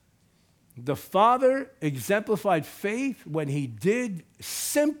 The father exemplified faith when he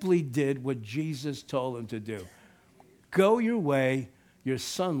simply did what Jesus told him to do. Go your way, your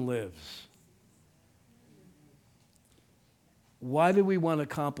son lives. Why do we want to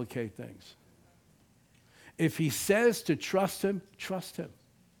complicate things? If he says to trust him, trust him.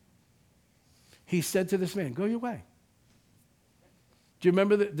 He said to this man, go your way. Do you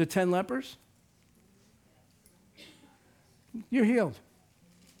remember the 10 lepers? You're healed.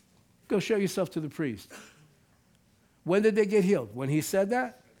 Go show yourself to the priest. When did they get healed? When he said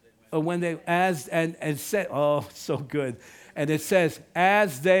that? Or when they, and said, oh, so good. And it says,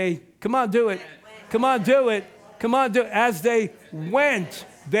 as they, come on, do it. Come on, do it. Come on, do it. As they went,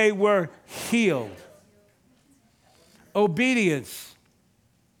 they were healed. Obedience.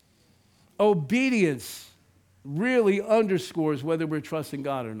 Obedience really underscores whether we're trusting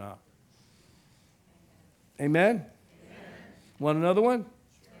God or not. Amen? Want another one?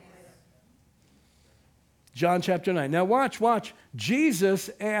 John chapter 9. Now watch. Jesus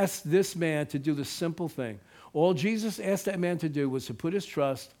asked this man to do the simple thing. All Jesus asked that man to do was to put his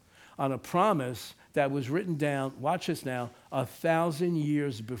trust on a promise that was written down, watch this now, 1,000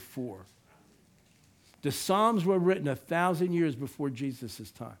 years before. The Psalms were written 1,000 years before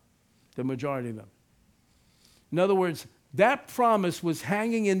Jesus' time, the majority of them. In other words, that promise was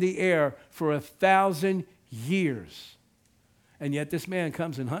hanging in the air for 1,000 years. And yet this man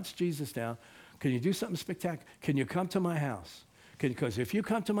comes and hunts Jesus down. Can you do something spectacular? Can you come to my house? Because if you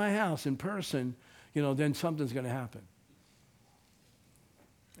come to my house in person, then something's going to happen.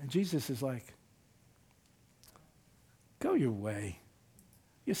 And Jesus is like, go your way.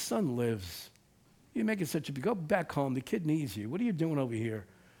 Your son lives. You're making such a big, go back home. The kid needs you. What are you doing over here?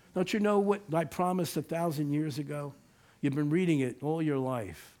 Don't you know what I promised 1,000 years ago? You've been reading it all your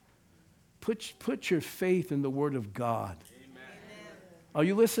life. Put your faith in the Word of God. Amen. Are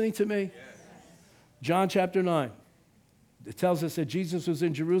you listening to me? Yes. John chapter 9. It tells us that Jesus was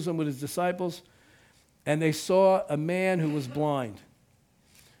in Jerusalem with his disciples, and they saw a man who was blind.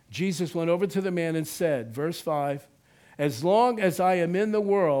 Jesus went over to the man and said, verse 5, as long as I am in the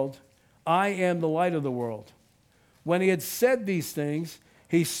world, I am the light of the world. When he had said these things,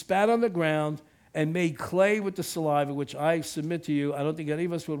 he spat on the ground and made clay with the saliva, which I submit to you. I don't think any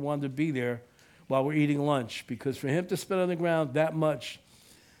of us would want to be there while we're eating lunch, because for him to spit on the ground that much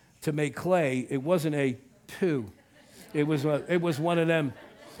to make clay, it wasn't a 2. It was one of them.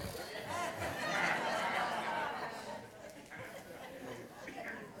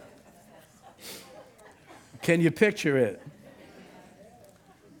 Can you picture it?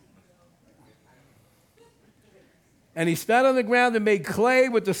 And he spat on the ground and made clay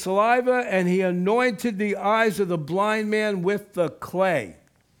with the saliva, and he anointed the eyes of the blind man with the clay.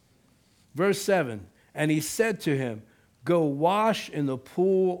 Verse 7, and he said to him, go wash in the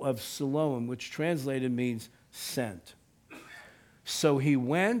pool of Siloam, which translated means sent. So he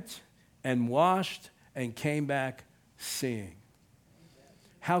went and washed and came back seeing.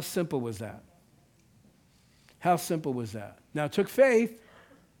 How simple was that? How simple was that? Now, it took faith,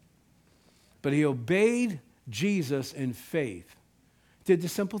 but he obeyed Jesus in faith. Did the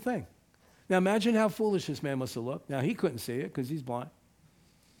simple thing. Now, imagine how foolish this man must have looked. Now, he couldn't see it because he's blind.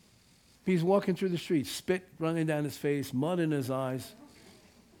 He's walking through the street, spit running down his face, mud in his eyes.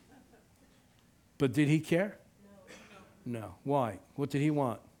 But did he care? No. Why? What did he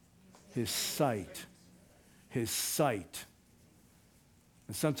want? His sight. His sight.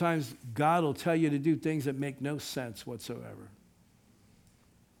 And sometimes God will tell you to do things that make no sense whatsoever.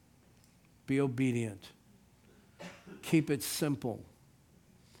 Be obedient. Keep it simple.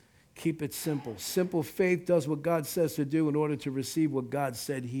 Keep it simple. Simple faith does what God says to do in order to receive what God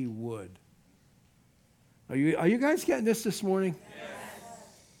said he would. Are you guys getting this morning? Yes.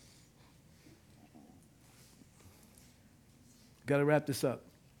 Got to wrap this up.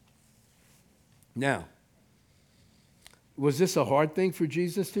 Now, was this a hard thing for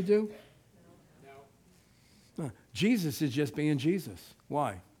Jesus to do? No. Jesus is just being Jesus.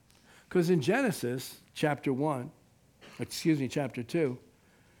 Why? Because in Genesis chapter 2,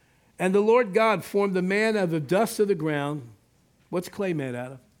 and the Lord God formed the man out of the dust of the ground. What's clay made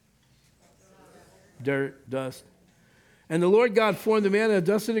out of? Dirt, dust. And the Lord God formed the man out of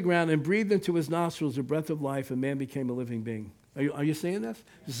the dust of the ground and breathed into his nostrils the breath of life, and man became a living being. Are you seeing this?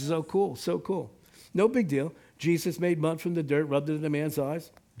 This is so cool, so cool. No big deal. Jesus made mud from the dirt, rubbed it in the man's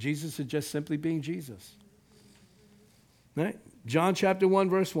eyes. Jesus is just simply being Jesus. Right? John chapter 1,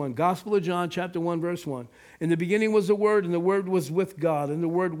 verse 1. Gospel of John chapter 1, verse 1. In the beginning was the Word, and the Word was with God, and the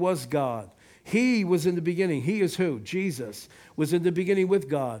Word was God. He was in the beginning. He is who? Jesus was in the beginning with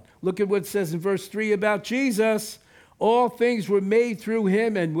God. Look at what it says in verse 3 about Jesus. All things were made through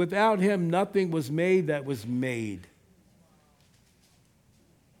him, and without him nothing was made that was made.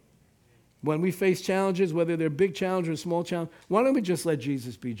 When we face challenges, whether they're big challenges or small challenges, why don't we just let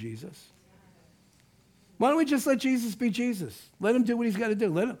Jesus be Jesus? Why don't we just let Jesus be Jesus? Let him do what he's got to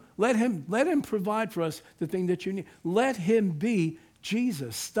do. Let him provide for us the thing that you need. Let him be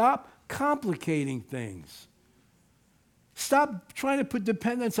Jesus. Stop complicating things. Stop trying to put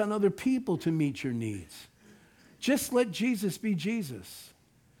dependence on other people to meet your needs. Just let Jesus be Jesus.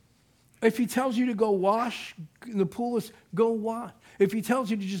 If he tells you to go wash in the pool, go wash. If he tells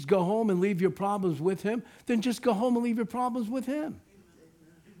you to just go home and leave your problems with him, then just go home and leave your problems with him.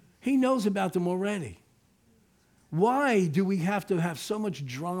 He knows about them already. Why do we have to have so much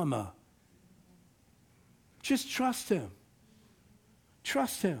drama? Just trust him.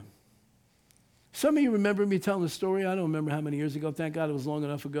 Trust him. Some of you remember me telling the story. I don't remember how many years ago. Thank God it was long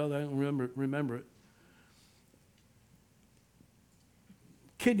enough ago that I don't remember it.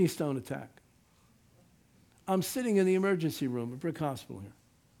 Kidney stone attack. I'm sitting in the emergency room at Brick Hospital here.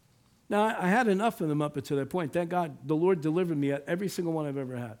 Now, I had enough of them up until that point. Thank God the Lord delivered me at every single one I've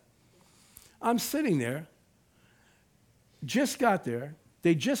ever had. I'm sitting there. Just got there.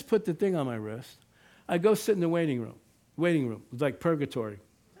 They just put the thing on my wrist. I go sit in the waiting room. It was like purgatory.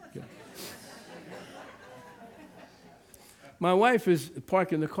 Yeah. My wife is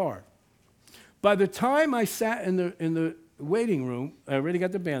parking the car. By the time I sat in the waiting room, I already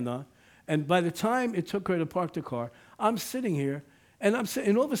got the band on, and by the time it took her to park the car, I'm sitting here, and all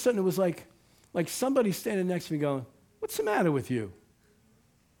of a sudden it was like somebody standing next to me going, "What's the matter with you?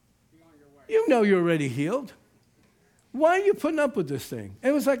 You know you're already healed. Why are you putting up with this thing?"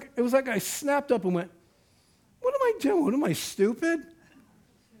 It was like I snapped up and went, "What am I doing? What am I, stupid?"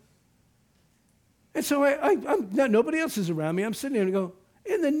 And so nobody else is around me. I'm sitting there and go,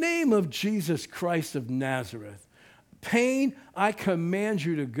 "In the name of Jesus Christ of Nazareth, pain, I command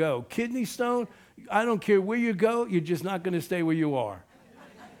you to go. Kidney stone, I don't care where you go, you're just not going to stay where you are.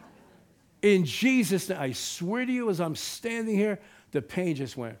 In Jesus' name, I swear to you, as I'm standing here, the pain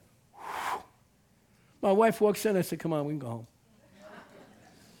just went, whew. My wife walks in, I said, "Come on, we can go home."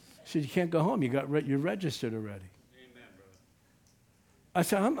 She said, "You can't go home, you're registered already." Amen, brother. I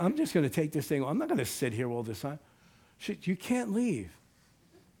said, I'm just going to take this thing. I'm not going to sit here all this time. She said, "You can't leave.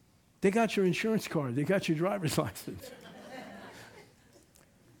 They got your insurance card. They got your driver's license."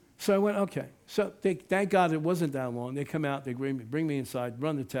 So I went, okay. So thank God it wasn't that long. They come out, they bring me inside,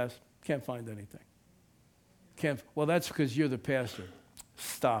 run the test. Can't find anything. Well, that's because you're the pastor.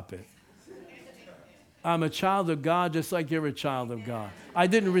 Stop it. I'm a child of God just like you're a child of God. I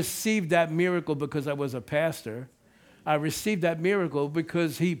didn't receive that miracle because I was a pastor. I received that miracle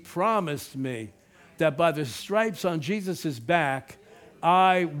because he promised me that by the stripes on Jesus' back,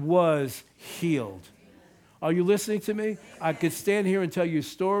 I was healed. Are you listening to me? I could stand here and tell you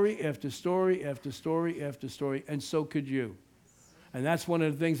story after story after story after story, and so could you. And that's one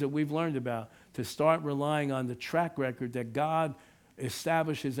of the things that we've learned about, to start relying on the track record that God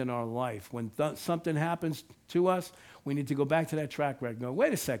establishes in our life. When something happens to us, we need to go back to that track record and go,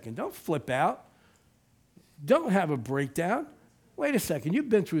 wait a second, don't flip out. Don't have a breakdown. Wait a second, you've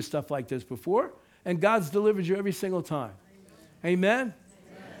been through stuff like this before, and God's delivered you every single time. Amen?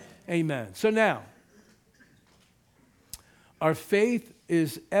 Amen. So now, our faith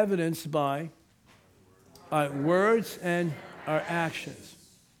is evidenced by our words and our actions.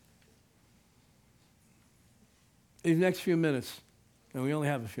 In the next few minutes, and we only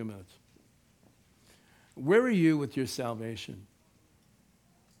have a few minutes, where are you with your salvation?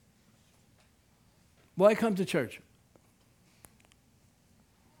 Well, I come to church.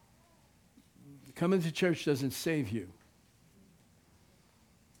 Coming to church doesn't save you.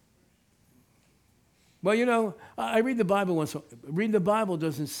 Well, you know, I read the Bible once. Reading the Bible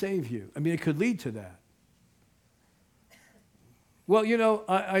doesn't save you. I mean, it could lead to that. Well, you know,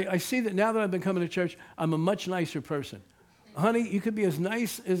 I see that now that I've been coming to church, I'm a much nicer person. Honey, you could be as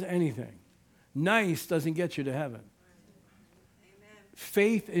nice as anything. Nice doesn't get you to heaven. Amen.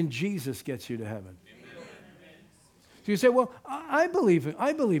 Faith in Jesus gets you to heaven. Amen. So you say, well, I believe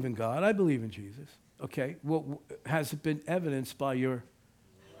in God. I believe in Jesus. Okay, well, has it been evidenced by your...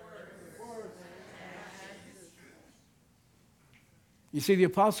 You see, the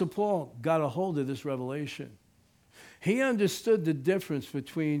Apostle Paul got a hold of this revelation. He understood the difference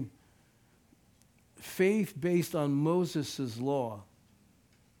between faith based on Moses' law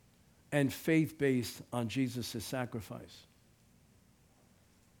and faith based on Jesus' sacrifice.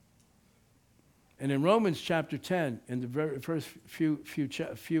 And in Romans chapter 10, in the very first few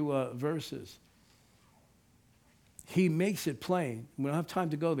verses, he makes it plain. We don't have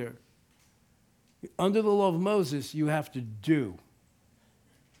time to go there. Under the law of Moses, you have to do.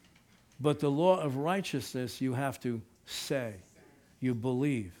 But the law of righteousness, you have to say. You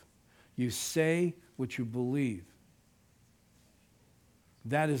believe. You say what you believe.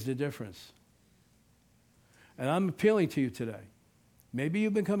 That is the difference. And I'm appealing to you today. Maybe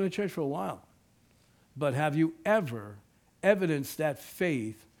you've been coming to church for a while, but have you ever evidenced that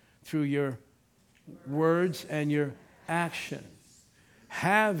faith through your words and your action?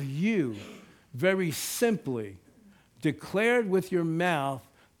 Have you very simply declared with your mouth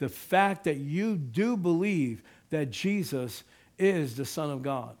the fact that you do believe that Jesus is the Son of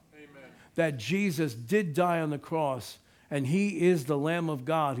God? Amen. That Jesus did die on the cross, and he is the Lamb of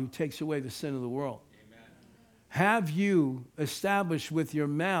God who takes away the sin of the world. Amen. Have you established with your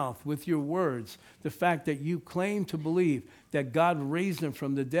mouth, with your words, the fact that you claim to believe that God raised him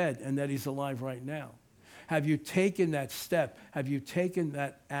from the dead and that he's alive right now? Have you taken that step? Have you taken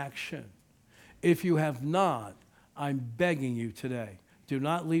that action? If you have not, I'm begging you today, do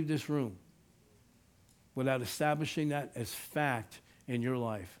not leave this room without establishing that as fact in your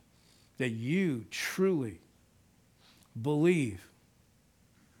life, that you truly believe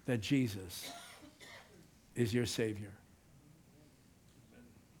that Jesus is your Savior.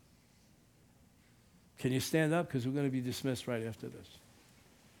 Can you stand up? Because we're going to be dismissed right after this.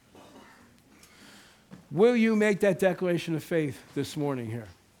 Will you make that declaration of faith this morning here?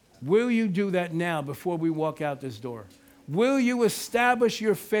 Will you do that now before we walk out this door? Will you establish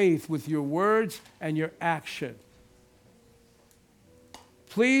your faith with your words and your action?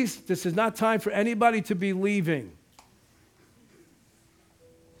 Please, this is not time for anybody to be leaving.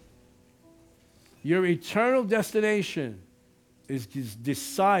 Your eternal destination is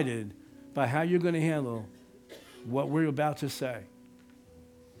decided by how you're going to handle what we're about to say.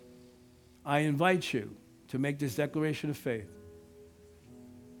 I invite you to make this declaration of faith.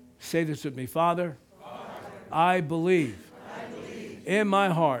 Say this with me. Father, I believe in my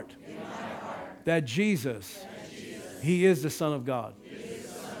heart that Jesus, he is the Son of God.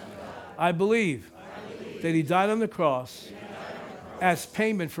 I believe that he died on the cross as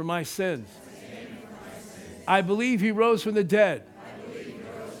payment for my sins. I believe he rose from the dead.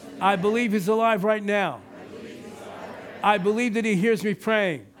 I believe he's alive right now. I believe that he hears me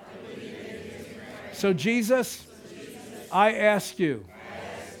praying. So Jesus, I ask you,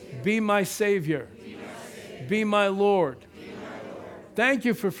 be my Savior. Be my Lord. Thank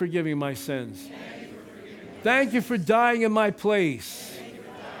you for forgiving my sins. Thank you for dying in my place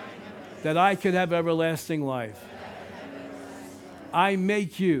that I could have everlasting life. I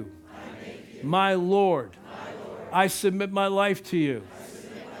make you my Lord. I submit my life to you.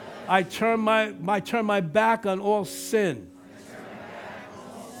 I turn my back on all sin.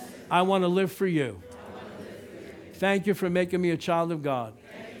 I want to live for you. Thank you for making me a child of God.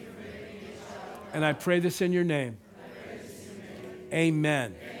 And I pray this in your name.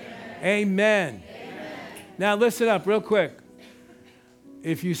 Amen. Amen. Now listen up real quick.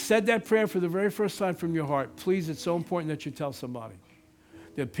 If you said that prayer for the very first time from your heart, please, it's so important that you tell somebody.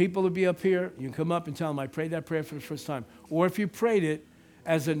 The people will be up here. You can come up and tell them, I prayed that prayer for the first time. Or if you prayed it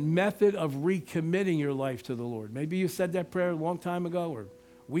as a method of recommitting your life to the Lord. Maybe you said that prayer a long time ago or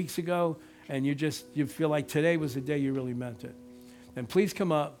weeks ago, and you feel like today was the day you really meant it. And please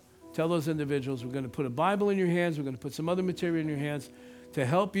come up, tell those individuals, we're going to put a Bible in your hands, we're going to put some other material in your hands to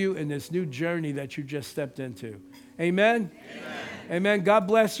help you in this new journey that you just stepped into. Amen? Amen. Amen. God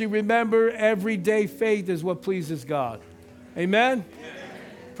bless you. Remember, everyday faith is what pleases God. Amen? Amen.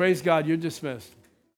 Praise God. You're dismissed.